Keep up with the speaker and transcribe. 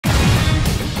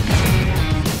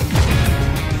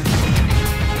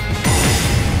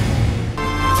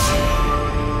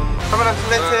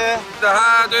하겠습니다.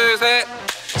 하나, 둘, 셋.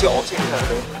 지금 어떻게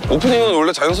하세요? 오프닝은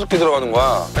원래 자연스럽게 들어가는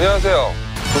거야. 안녕하세요.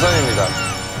 부산입니다.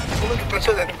 손은 좀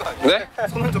빼셔야 되는 거 아니에요? 네?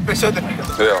 손은 좀 빼셔야 되는 거.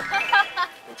 왜요?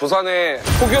 부산에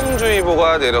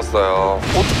폭염주의보가 내렸어요.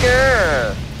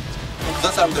 어떡해.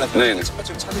 부산 사람들한테 네네. 첫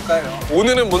번째 찾을까요?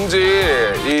 오늘은 뭔지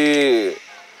이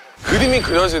그림이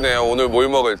그려지네요. 오늘 뭘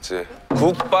먹을지.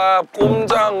 국밥,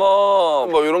 꼼장어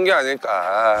뭐 이런 게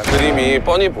아닐까. 그림이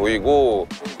뻔히 보이고.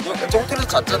 저 호텔에서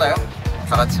잤잖아요.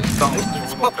 다 같이.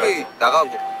 숙박비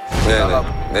나가고.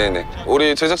 네네.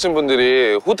 우리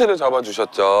제작진분들이 호텔을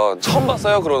잡아주셨죠. 처음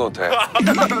봤어요, 그런 호텔.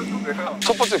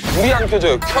 첫 번째, 불이 안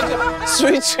켜져요.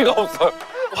 스위치가 없어요.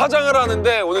 화장을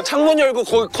하는데 오늘 창문 열고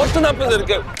거기 커튼 앞에서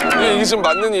이렇게 이게 지금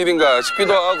맞는 일인가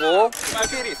싶기도 하고.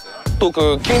 빨필이 있어요. 또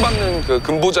그 킹받는 그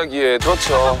금보자기에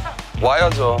그렇죠.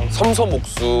 와야죠.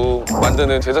 섬섬옥수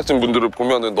만드는 제작진분들을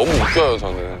보면은 너무 웃겨요,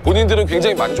 저는. 본인들은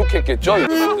굉장히 만족했겠죠?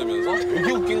 이거 만들면서.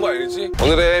 되게 웃긴 거 알지?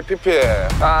 오늘의 PPL.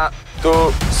 하나, 둘,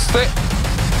 셋.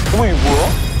 어머, 이거 뭐야?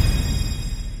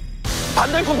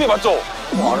 반달 커피 맞죠?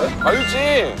 알아?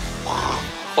 알지?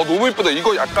 너무 이쁘다.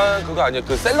 이거 약간 그거 아니야?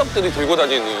 그 셀럽들이 들고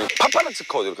다니는 파파라치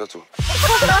컷 이렇게 해가지고.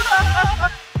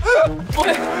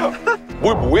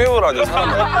 뭘 뭐예요라니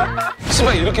사람들.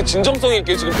 씨발 이렇게 진정성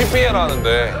있게 지금 PPL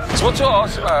하는데 집어치워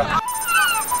씨발.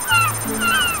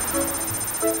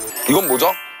 이건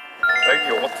뭐죠?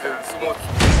 애기 요거트 스무디.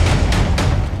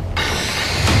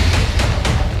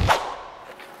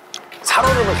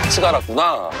 살얼음을 같이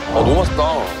갈았구나. 너무 맛있다.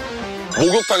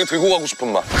 목욕탕에 들고 가고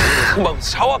싶은 맛. 막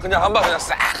샤워 그냥 한 방 그냥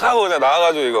싹 하고 그냥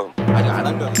나와가지고 이거. 아니 안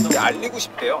하면 알리고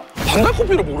싶대요. 반달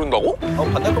커피를 모른다고?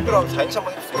 반달 커피로 하면 4인치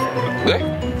한번 해주세요. 네?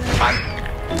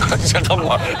 아니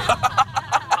잠깐만.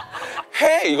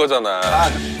 해 이거잖아.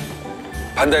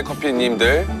 반달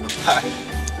커피님들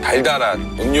달달한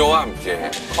음료와 함께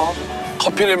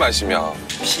커피를 마시며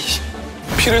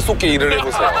피를 쏟게 일을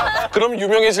해보세요. 그럼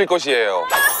유명해질 것이에요.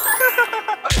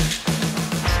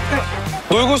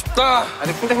 놀고 싶다.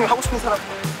 아니 풍뎅이 하고 싶은 사람.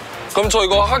 그럼 저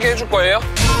이거 하게 해줄 거예요?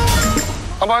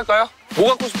 한번 할까요? 뭐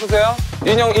갖고 싶으세요?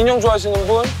 인형 좋아하시는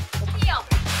분? 키요.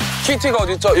 키티가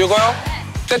어디 있죠? 이거요?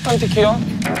 떼탄 티키요?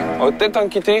 떼탄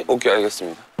키티? 오케이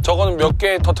알겠습니다. 저거는 몇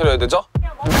개 터뜨려야 되죠?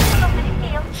 그냥 먹는 거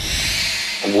드릴게요.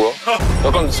 뭐야?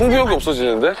 약간 승부욕이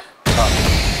없어지는데?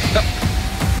 자,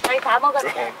 저희 다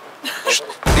먹었어요.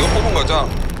 이거 뽑은 거죠?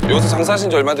 여기서 장사하신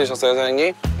지 얼마 되셨어요,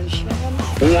 사장님?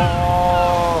 10년.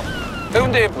 우와.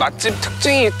 해운대 맛집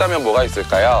특징이 있다면 뭐가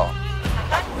있을까요?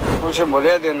 혹시 뭘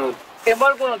해야 되는? 회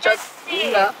말고는 잘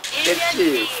있나?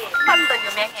 밀면지 국밥도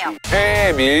유명해요.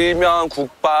 회, 밀면,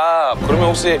 국밥. 그러면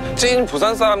혹시 찐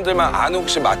부산 사람들만 아는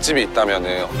혹시 맛집이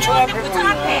있다면은? 부천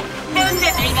앞에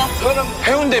해운대 밀면집.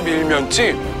 해운대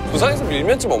밀면집? 부산에서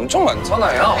밀면집 엄청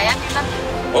많잖아요. 다양한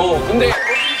밀면집. 근데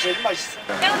제일 맛있어.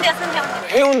 해운대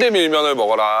순정집. 해운대 밀면을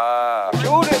먹어라.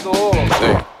 겨울에도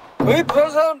네. 거의 부산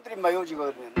사람들이 많이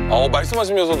오지거든요.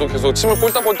 말씀하시면서도 계속 침을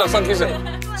꼴딱꼴딱 삼키세요.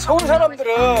 서울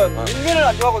사람들은 밀면을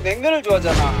안 좋아하고 냉면을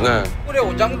좋아하잖아. 네. 서울에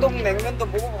오장동 냉면도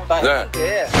먹어보고 다 네.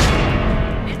 했는데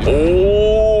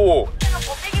오.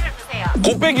 곱빼기를 드세요.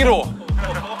 곱빼기로.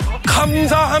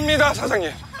 감사합니다,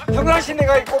 사장님. 평상시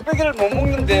내가 이 꽃배기를 못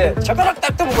먹는데 젓가락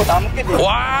딱 떠먹고 다 먹게 돼.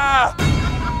 와.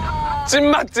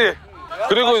 찐 맛집.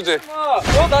 그리고 이제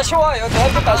너 다시 와.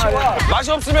 너한테 다시 와.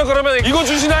 맛이 없으면 그러면 이거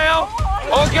주시나요?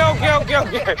 오케이.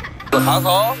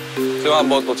 가서 제가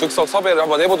한번 또 즉석 섭외를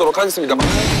한번 해보도록 하겠습니다.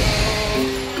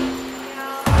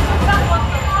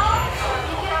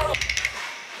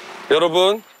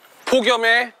 여러분,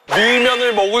 폭염에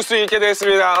밀면을 먹을 수 있게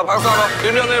됐습니다. 박수 한번.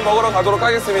 밀면을 먹으러 가도록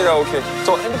하겠습니다. 오케이.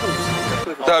 저 핸드폰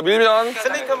주세요. 자, 밀면.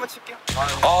 셀링크 한번 칠게요.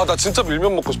 나 진짜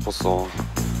밀면 먹고 싶었어.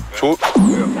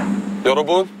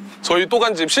 여러분, 저희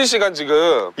또간집 실시간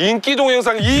지금 인기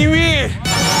동영상 2위!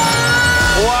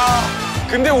 와,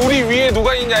 근데 우리 위에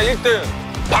누가 있냐, 1등.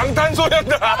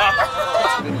 방탄소년단!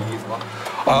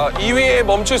 2위에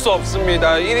멈출 수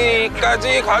없습니다.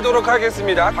 1위까지 가도록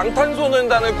하겠습니다.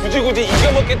 방탄소년단을 굳이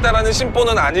이겨먹겠다라는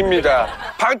심보는 아닙니다.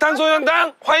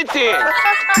 방탄소년단 화이팅!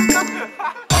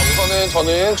 우선은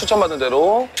저는 추천받은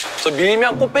대로 저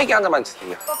밀면 꽃배기 하나만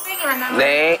주세요. 곱빼기 하나만.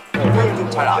 네.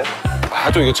 잘 안 돼?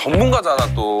 또 이게 전문가잖아,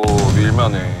 또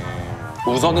밀면에.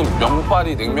 우선은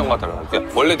면발이 냉면과 달라요.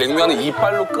 원래 냉면은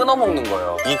이빨로 끊어 먹는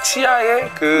거예요. 이 치아에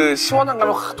그 시원한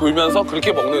감이 확 돌면서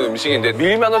그렇게 먹는 음식인데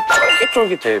밀면은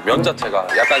쫄깃쫄깃해. 면 자체가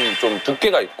약간 좀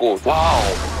두께가 있고. 와우.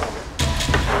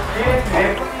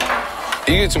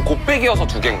 이게 지금 곱빼기여서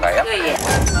 2개인가요? 예.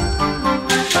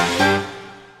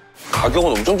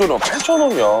 가격은 엄청 저렴.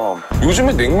 8,000원이야.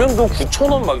 요즘에 냉면도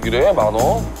 9,000원 막 이래,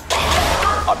 10,000원.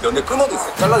 면에 끊어도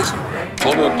있어요. 잘라 드시는 거예요.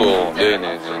 저는 또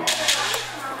네네네.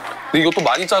 근데 이것도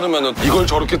많이 자르면은 이걸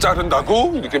저렇게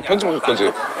자른다고? 이렇게 편집할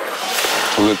거지.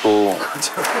 오늘 또.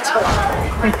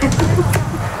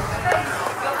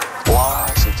 와,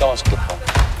 진짜 맛있겠다.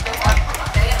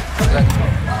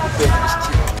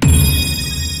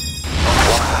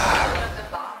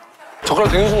 젓가락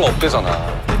대는 순간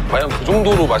없대잖아. 과연 그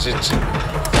정도로 맛있지?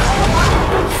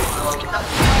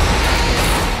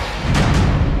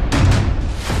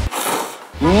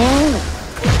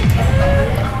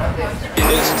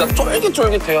 이게 진짜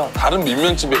쫄깃쫄깃해요. 다른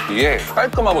밀면집에 비해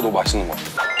깔끔하고 너무 맛있는 것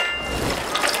같아요.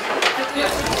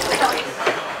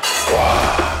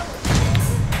 와,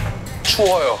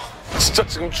 추워요. 진짜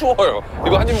지금 추워요.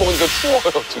 이거 한 입 먹으니까 추워요,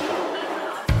 지금.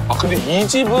 아, 근데 이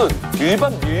집은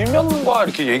일반 밀면과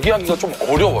이렇게 얘기하기가 좀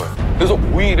어려워요. 그래서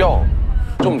오히려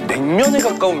좀 냉면에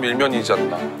가까운 밀면이지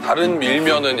않나. 다른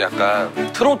밀면은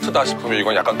약간 트로트다 싶으면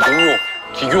이건 약간 동요,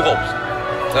 기교가 없어요.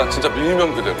 그냥 진짜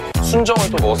밀면 그대로. 순정을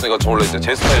또 먹었으니까 저 원래 이제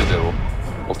제 스타일대로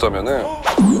먹자면은.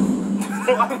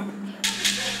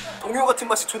 동요 같은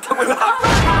맛이 좋다고요?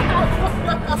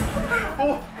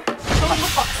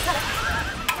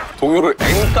 동요를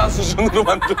N가 수준으로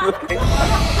만드는.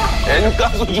 N가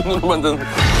수준으로 만드는.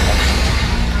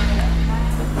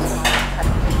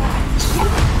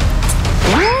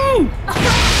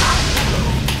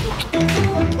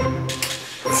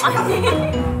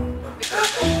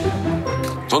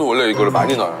 저는 원래 이거를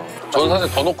많이 넣어요. 저는 사실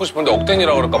더 넣고 싶은데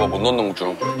억텐이라 그럴까봐 못 넣는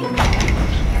중.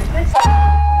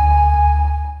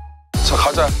 자,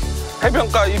 가자.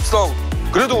 해변가 입성.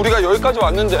 그래도 우리가 여기까지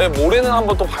왔는데 모래는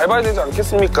한번 또 밟아야 되지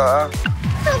않겠습니까?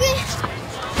 저기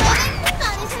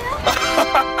아니세요?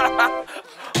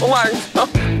 어머, 아니죠?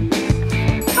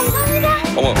 감사합니다.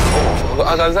 어머,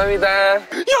 아, 감사합니다.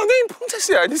 연예인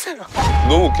풍자씨 아니세요?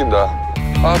 너무 웃긴다.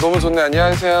 아, 너무 좋네.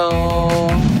 안녕하세요.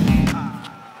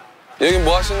 여기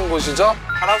뭐 하시는 곳이죠?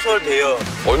 파라솔 대여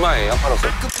얼마예요, 파라솔?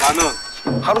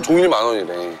 10,000원. 하루 종일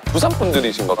 10,000원이네. 부산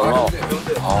분들이신가 봐요.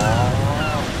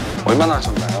 얼마나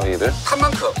하셨나요, 일을? 한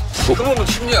만큼. 그러면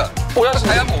 10년. 뽀얗신데?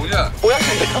 하얀 거 5년.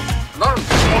 뽀얗신데요? 나는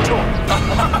 5초.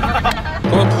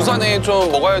 그러면 부산에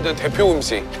좀 먹어야 될 대표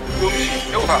음식.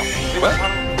 대구탕.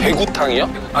 네? 대구탕이요?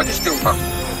 아저씨 대구탕.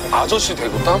 아저씨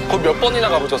대구탕? 거기 몇 번이나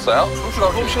가보셨어요?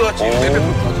 솜씨가 지금 내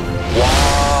배고파서.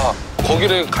 와,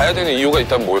 거기를 가야 되는 이유가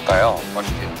있다면 뭘까요?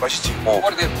 맛있지.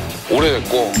 오래됐고.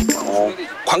 오래됐고.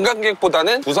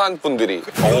 관광객보다는 부산 분들이.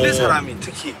 현대 사람이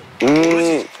특히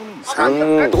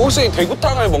혹시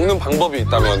대구탕을 먹는 방법이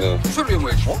있다면은 수를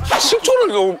이용해야지. 식초를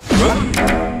너무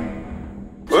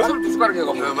왜? 수를 두 숟가락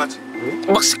해가지고. 맞지?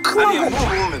 막 아니 시큼한 물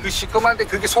먹으면 그 시큼한데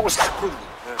그게 속을 싹 풀어주고.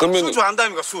 그러면 술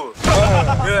좋아한다니까 술.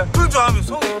 예, 술 좋아하면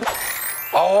속.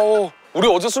 아우, 우리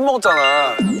어제 술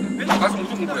먹었잖아. 가서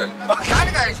무조건 먹어야지.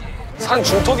 나리 가야지. 산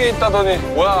중턱에 있다더니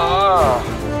뭐야.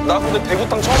 나 근데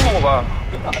대구탕 처음 먹어봐.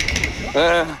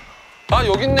 네. 아,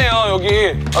 여기 있네요.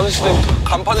 여기 아저씨들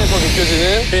간판에서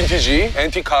느껴지는 빈티지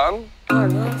앤티칸.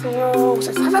 안녕하세요.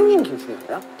 혹시 사장님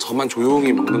계시나요? 저만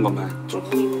조용히 먹는 것만 좀.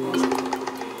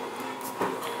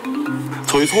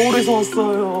 저희 서울에서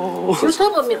왔어요.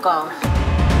 유튜브입니까?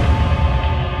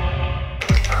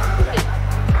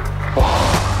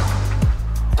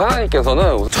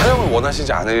 사장님께서는 촬영을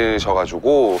원하시지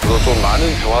않으셔가지고 그래서 좀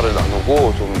많은 대화를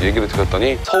나누고 좀 얘기를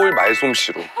드렸더니 서울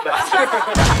말솜씨로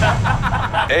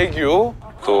애교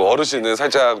또 어르신을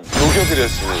살짝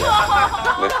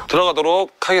녹여드렸습니다. 네,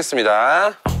 들어가도록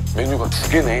하겠습니다. 메뉴가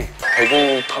 2개네.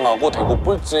 대구탕하고 대구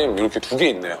뿔찜 이렇게 2개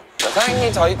있네요.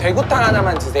 사장님 저희 대구탕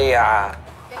하나만 주세요.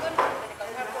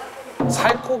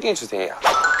 살코기 주세요.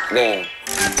 네.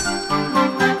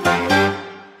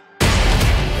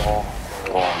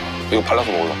 와, 이거 발라서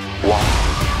먹을라. 와,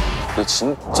 근데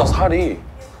진짜 살이.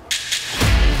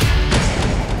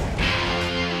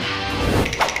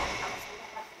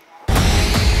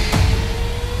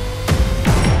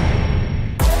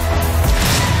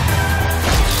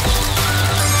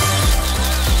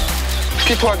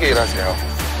 피토하게 일하세요.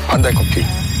 반달 커피.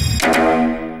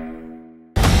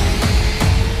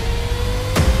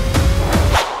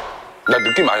 나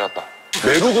느낌 많이 왔다.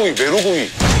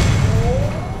 메루구이.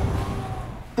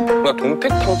 나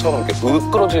동태탕처럼 이렇게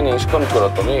으스러지는 식감이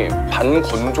들었더니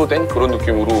반건조된 그런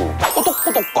느낌으로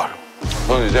포독포독거려.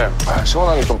 저는 이제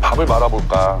시원하게 좀 밥을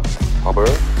말아볼까. 밥을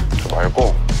좀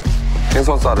말고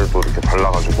생선살을 또 이렇게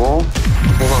발라가지고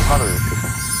생선살을 이렇게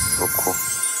넣고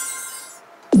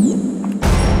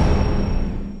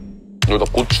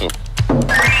여기다 고추.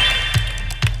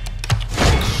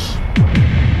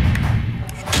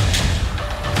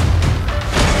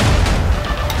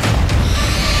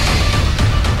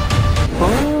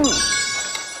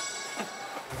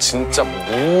 진짜 진짜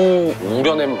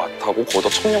우려낸 맛하고 거기다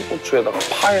청양고추에다가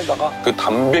파에다가 그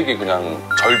담백이 그냥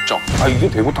절정. 아 이게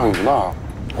대구탕이구나.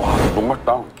 와 너무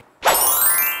맛있다.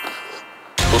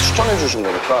 너 추천해 주신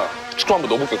거니까 축주 한번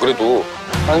넣어볼게. 그래도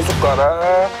한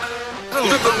숟가락.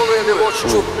 무조건 먹어야 되고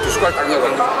축주 2숟가락 딱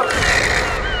넣어가지고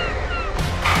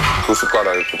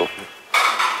 2숟가락 이렇게 넣고.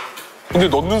 근데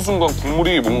넣는 순간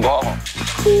국물이 뭔가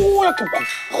뽀얗게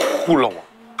막 올라와.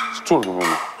 식초를 넣으면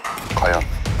가야.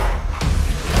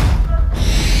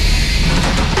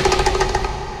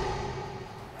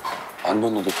 안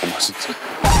넣는데 더 맛있지?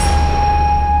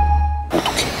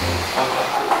 어떡해.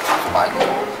 많이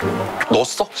넣어.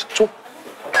 넣었어? 식초?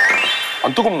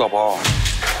 안 뜨겁나 봐.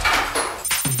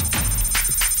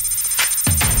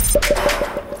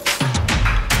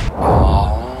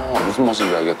 무슨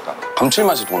맛인지 알겠다.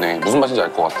 감칠맛이 도네. 무슨 맛인지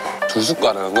알 것 같아.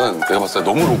 2숟가락은 내가 봤을 때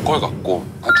너무 로컬 같고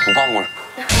한 2방울.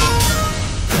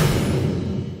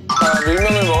 자,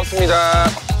 밀면을 먹었습니다.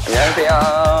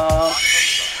 안녕하세요.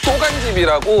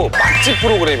 소간집이라고 맛집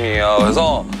프로그램이에요.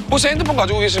 그래서 혹시 핸드폰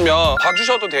가지고 계시면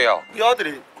봐주셔도 돼요. 이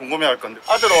아들이 궁금해할 건데.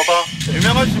 아들 와봐.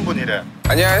 유명하신 분이래.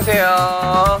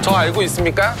 안녕하세요. 저 알고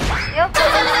있습니까?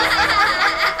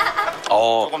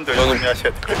 조금 더 열심히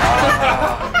하셔야 돼요.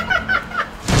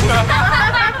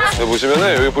 네,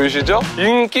 보시면은 여기 보이시죠?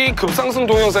 인기 급상승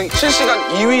동영상 실시간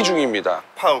 2위 중입니다.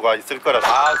 파워가 있을 거라서.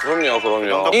 아, 그럼요.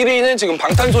 1위는 지금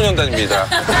방탄소년단입니다.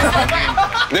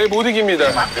 네, 못 이깁니다.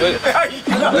 네?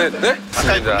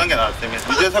 가까이 붙는 게 나았습니다.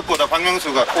 유재석보다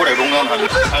박명수가 올해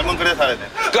롱런합니다. 삶은 그래 살아야 돼.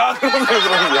 아,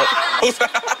 그럼요.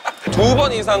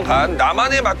 2번 이상 간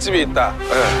나만의 맛집이 있다.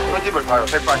 네. 그 집을 봐요.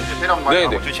 백반 이제 대량 많이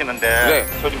하고 주시는데 네.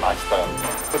 조림 맛있어요.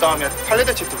 그 다음에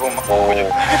팔레드 치트 보면 막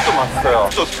햄도 맛있어요.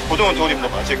 또 고등어 조림도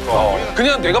맛있고.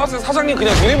 그냥 내가 봤을 때 사장님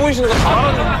그냥 눈에 보이시는 거 다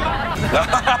알아줘.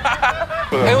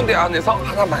 해운대 안에서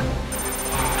하나만.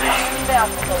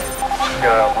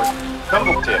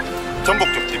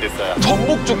 전복죽집 있어요.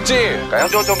 전복죽집.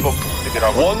 원조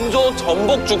전복죽집이라고. 원조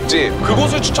전복죽집.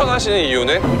 그곳을 추천하시는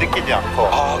이유는? 느끼지 않고.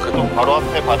 아, 또 바로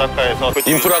앞에 바닷가에서.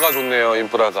 인프라가 좋네요,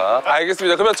 인프라가.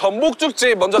 알겠습니다. 그러면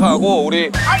전복죽집 먼저 가고 우리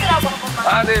아들하고 한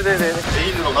번만. 아, 네네네.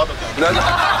 메인으로 놔뒀잖아.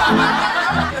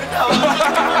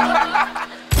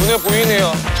 눈에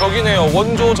보이네요. 저기네요.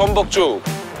 원조 전복죽.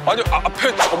 아니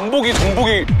앞에 전복이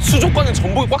수족관에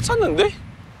전복이 꽉 찼는데?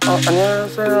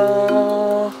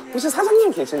 안녕하세요. 혹시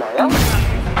사장님 계시나요?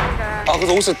 아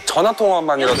그래서 혹시 전화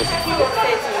통화만이라도.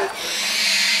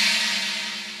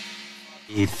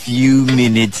 A few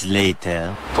minutes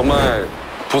later. 정말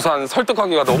부산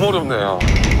설득하기가 너무 어렵네요.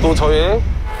 또 저의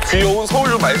귀여운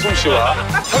서울 말솜씨와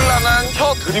현란한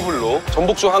혀 드리블로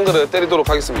전복죽 한 그릇 때리도록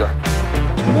하겠습니다.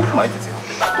 전복 많이 드세요.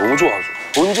 너무 좋아하죠.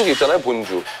 본죽 있잖아요,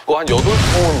 본죽. 그거 한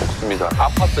 8통을 먹습니다.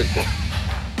 아팠을 때.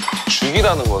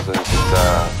 죽이라는 것은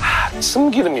진짜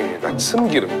참기름입니다,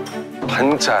 참기름.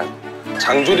 반찬.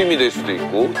 장조림이 될 수도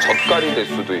있고 젓갈이 될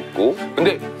수도 있고.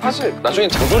 근데 사실 나중엔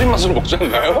장조림 맛으로 먹지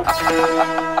않나요?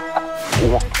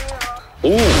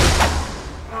 오.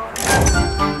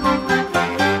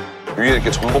 위에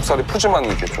이렇게 전복살이 푸짐한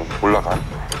이렇게 좀 올라간.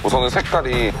 우선은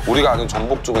색깔이 우리가 아는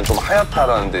전복죽은 좀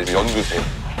하얗다라는데 연두색.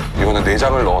 이거는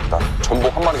내장을 넣었다.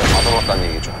 전복 한 마리가 다 들어갔다는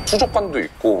얘기죠. 수족관도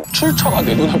있고 출처가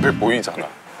내 눈앞에 보이잖아.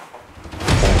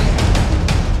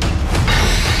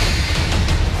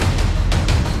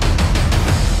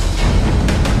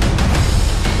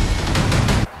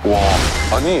 와,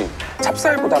 아니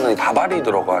찹쌀보다는 가발이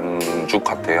들어간 죽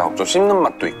같아요. 좀 씹는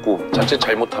맛도 있고 자칫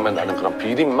잘못하면 나는 그런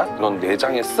비린맛? 그런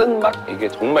내장의 쓴맛? 이게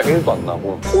정말 1도 안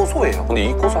나고 고소해요. 근데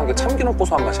이 고소한 게 참기름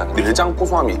고소한 맛이 아니라 내장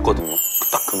고소함이 있거든요.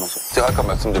 딱 그 맛이에요. 제가 아까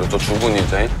말씀드렸죠. 죽은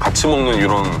이제 같이 먹는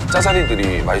이런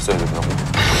짜사리들이 맛있어야 되더라고요.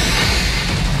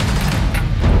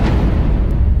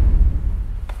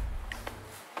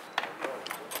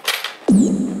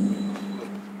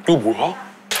 이거 뭐야?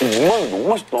 이거 무만이 너무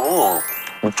맛있다.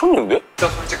 미쳤는데?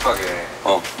 진짜 솔직하게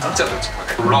진짜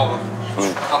솔직하게 올라오면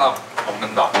죽 하나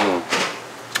먹는다.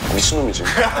 미친놈이지.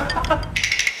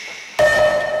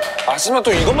 아시면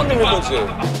또 이것만 먹을 거지.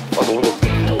 아 너무 좋다.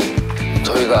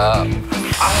 저희가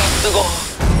뜨거.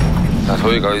 자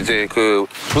저희가 이제 그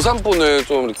부산분을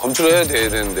좀 검출을 해야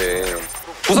되는데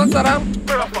부산 사람?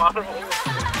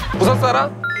 부산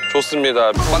사람?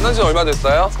 좋습니다. 만난 지 얼마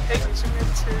됐어요?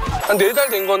 한 4달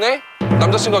된 거네?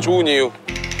 남자친구가 좋은 이유.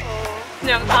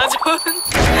 그냥 다 좋은.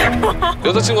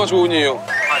 여자친구가 좋은 이유.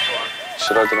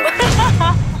 싫어하더라.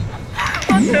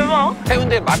 대박.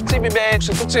 해운대 맛집의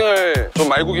혹시 특징을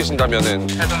좀 알고 계신다면은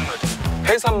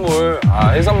해산물. 아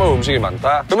해산물 음식이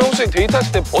많다. 그러면 혹시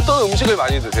데이트하실 때 어떤 음식을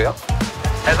많이 드세요?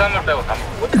 해산물 빼고 다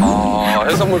먹고. 아,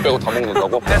 해산물 빼고 다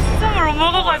먹는다고? 해산물 못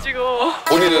먹어가지고.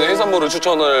 본인은 해산물을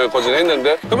추천을 거진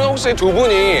했는데 그러면 혹시 두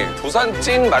분이 부산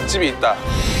찐 맛집이 있다?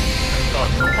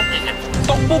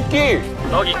 떡볶이!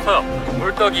 떡이 있고요.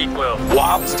 물떡이 있고요.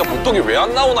 와, 진짜 물떡이 왜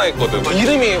안 나오나 했거든.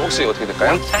 이름이 혹시 어떻게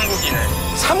될까요? 한국인의.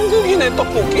 삼국인의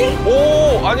떡볶이?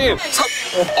 오, 아니,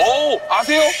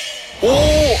 아세요? 오,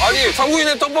 아니,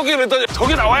 삼국인의 떡볶이를 했더니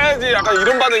저기 나와야지 약간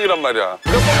이런 반응이란 말이야.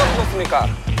 몇 번 가보셨습니까?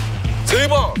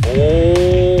 3번.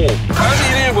 오, 강아지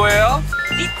이름이 뭐예요?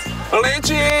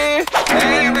 리치.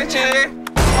 네, 리치.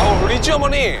 리치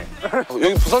어머니.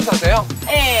 여기 부산 사세요?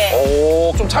 네.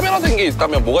 오, 좀 차별화된 게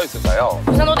있다면 뭐가 있을까요?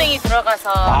 부산 오뎅이 들어가서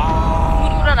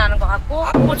물이 우러나는 것 같고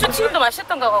고추튀김도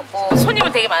맛있었던 것 같고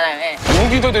손님은 되게 많아요. 예. 너무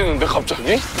기대되는데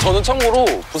갑자기? 저는 참고로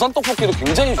부산 떡볶이를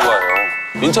굉장히 좋아해요.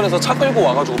 인천에서 차 끌고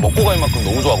와가지고 먹고 갈 만큼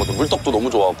너무 좋아하거든. 물떡도 너무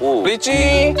좋아하고.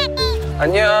 리치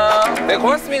안녕. 네,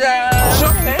 고맙습니다.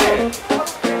 시원해.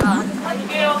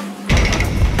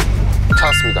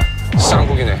 찾았습니다.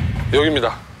 시장국이네.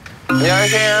 여기입니다.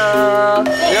 안녕하세요.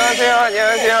 안녕하세요.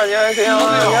 안녕하세요. 안녕하세요.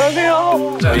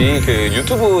 안녕하세요. 저희 그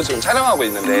유튜브 지금 촬영하고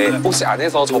있는데 혹시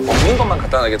안에서 저 먹는 것만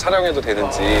간단하게 촬영해도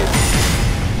되는지.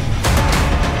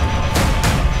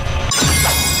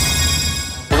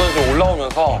 우선 지금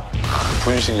올라오면서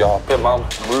분식이 앞에 막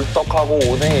물떡하고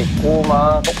오뎅 있고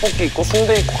막 떡볶이 있고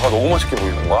순대 있고가 너무 맛있게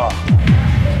보이는 거야.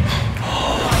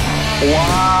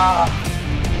 와,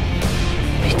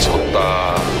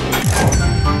 미쳤다.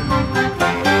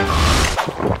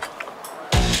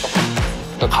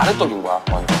 가래떡인 거야,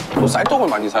 완전. 또 쌀떡을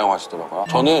많이 사용하시더라고요.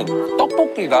 저는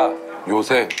떡볶이가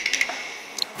요새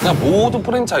그냥 모든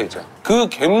프랜차이즈 그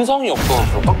감성이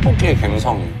없어졌어. 떡볶이의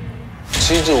감성이.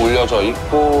 치즈 올려져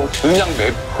있고 그냥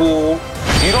맵고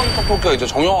이런 떡볶이가 이제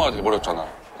정형화가 돼버렸잖아.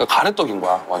 그러니까 가래떡인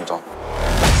거야, 완전.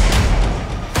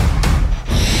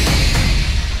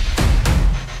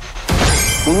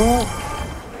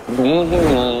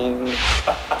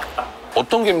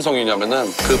 어떤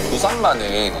감성이냐면은 그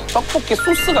부산만의 떡볶이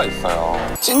소스가 있어요.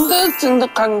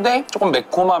 찐득찐득한데 조금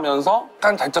매콤하면서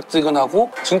약간 달짝지근하고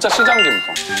진짜 시장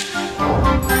감성.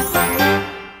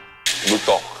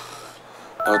 물떡.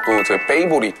 또 제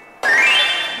페이보릿.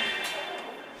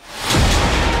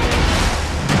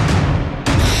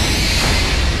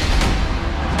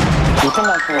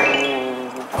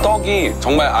 떡이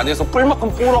정말 안에서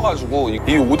뿔만큼 불어가지고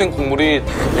이 오뎅 국물이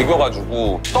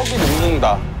배겨가지고 떡이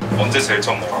녹는다. 언제 제일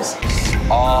처음 먹었어요?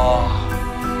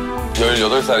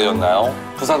 18살이었나요?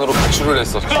 부산으로 가출을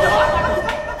했었죠.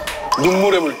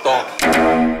 눈물의 물떡.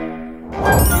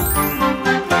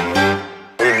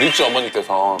 우리 리치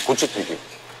어머니께서 고추튀김.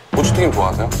 고추튀김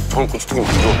좋아하세요? 저는 고추튀김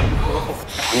안 좋아해요.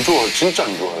 안 좋아요. 진짜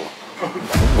안 좋아해요.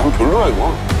 난 별로야,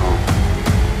 이거.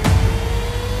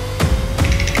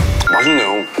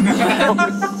 맛있네요.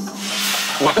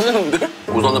 맛있는데?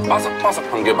 우선은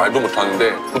바삭바삭한 게 말도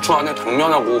못하는데 고추 안에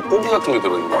당면하고 고기 같은 게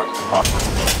들어있는 거 같아요.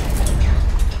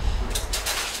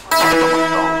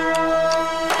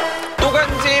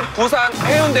 또간집 부산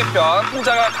해운대편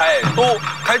혼자가 갈 또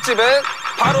갈집은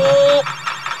바로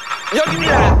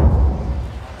여기입니다.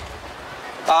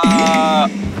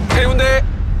 해운대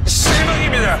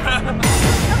실망입니다.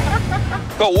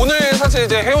 그러니까 오늘 사실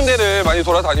이제 해운대를 많이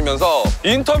돌아다니면서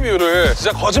인터뷰를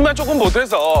진짜 거짓말 조금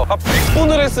못해서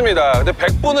 100분을 했습니다. 근데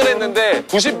 100분을 했는데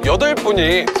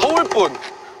 98분이 서울분,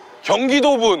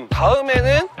 경기도분.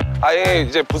 다음에는 아예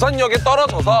이제 부산역에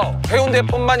떨어져서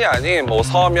해운대뿐만이 아닌 뭐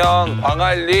서면,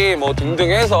 광안리 뭐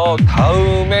등등 해서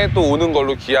다음에 또 오는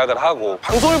걸로 기약을 하고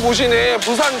방송을 보시는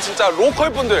부산 진짜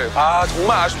로컬 분들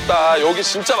정말 아쉽다. 여기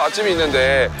진짜 맛집이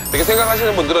있는데 이렇게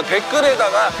생각하시는 분들은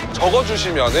댓글에다가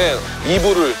적어주시면은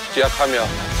 2부를 기약하며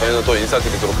저희는 또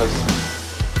인사드리도록 하겠습니다.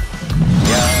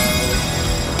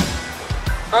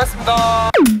 고맙습니다.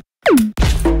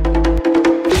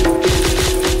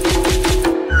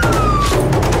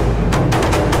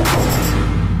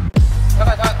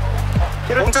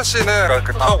 홍차 씨는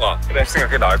그 타워가 없으니까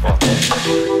그게 나을 것 같아.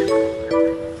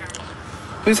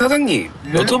 우리 사장님,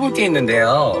 여쭤볼 게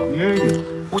있는데요.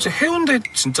 혹시 해운대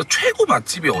진짜 최고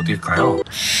맛집이 어딜까요?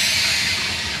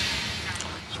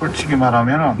 솔직히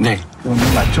말하면 네. 오늘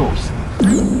맛집 없어.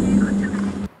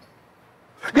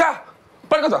 야!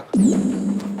 빨리 가자!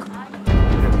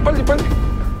 빨리.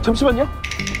 잠시만요.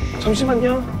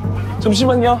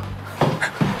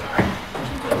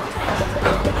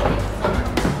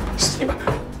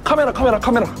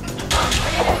 카메라.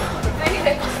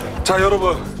 자,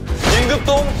 여러분.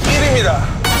 임급동 1위입니다.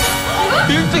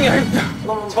 1등이야,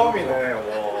 1등. 처음이네.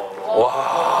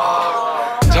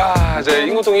 와. 자, 이제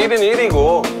임금동 1위는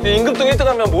 1위고 임금동 1등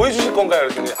하면 뭐 해주실 건가요?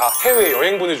 그랬더니 해외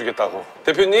여행 보내주겠다고.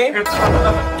 대표님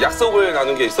약속을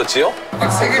나눈 게 있었지요? 딱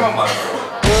 3개만 말했어.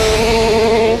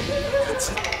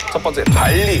 첫 번째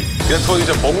발리. 그냥 저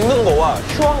이제 먹는 거와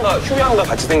휴양과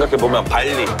같이 생각해 보면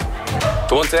발리.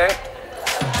 두 번째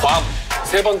괌.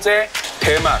 세 번째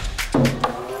대만.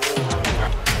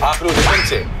 그리고 네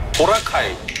번째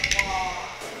보라카이.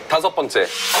 다섯 번째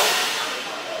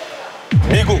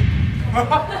미국.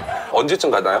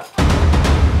 언제쯤 가나요?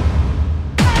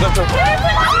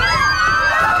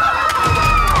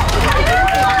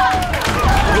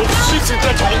 역시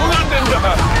진짜 적응 안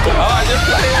된다.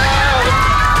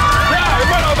 야,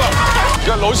 얼마나 와봐.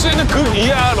 야, 러시아는 극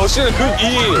 2야. 러시아는 극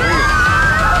 2.